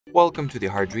Welcome to the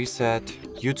Hard Reset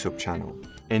YouTube channel.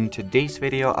 In today's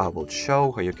video, I will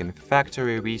show how you can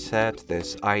factory reset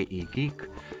this ieGeek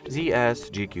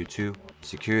ZS-GQ2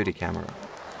 security camera.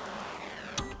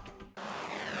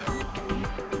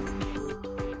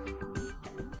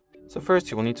 So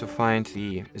first you will need to find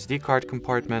the SD card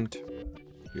compartment.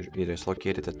 Either it's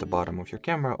located at the bottom of your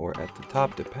camera or at the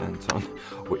top, depends on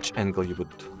which angle you would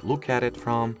look at it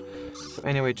from. So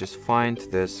anyway, just find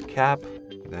this cap,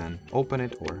 then open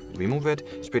it or remove it.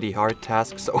 It's a pretty hard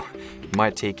task, so it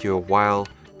might take you a while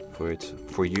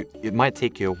it might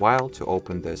take you a while to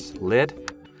open this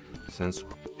lid, since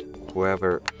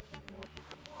whoever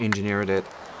engineered it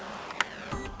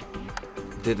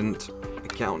didn't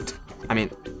account.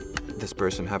 This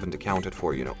person haven't accounted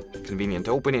for, convenient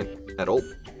opening at all,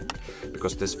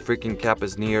 because this freaking cap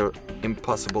is near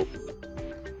impossible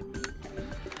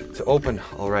to open.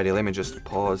 Alrighty, let me just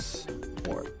pause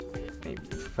or maybe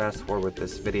fast forward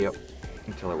this video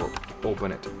until I will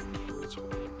open it. So,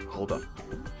 hold on.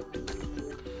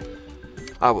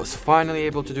 I was finally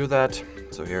able to do that.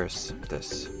 So here's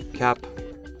this cap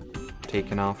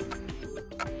taken off.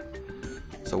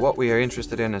 So what we are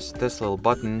interested in is this little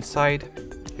button inside.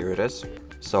 Here it is.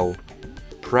 So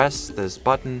press this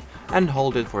button and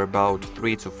hold it for about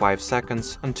 3 to 5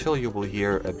 seconds until you will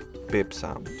hear a beep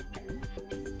sound.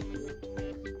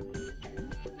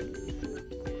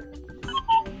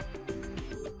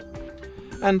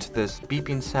 And this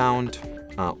beeping sound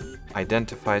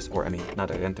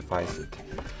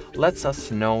lets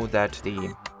us know that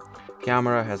the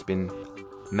camera has been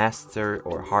mastered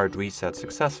or hard reset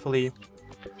successfully.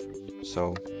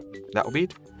 So that will be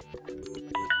it.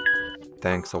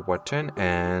 Thanks for watching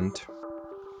and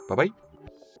bye-bye.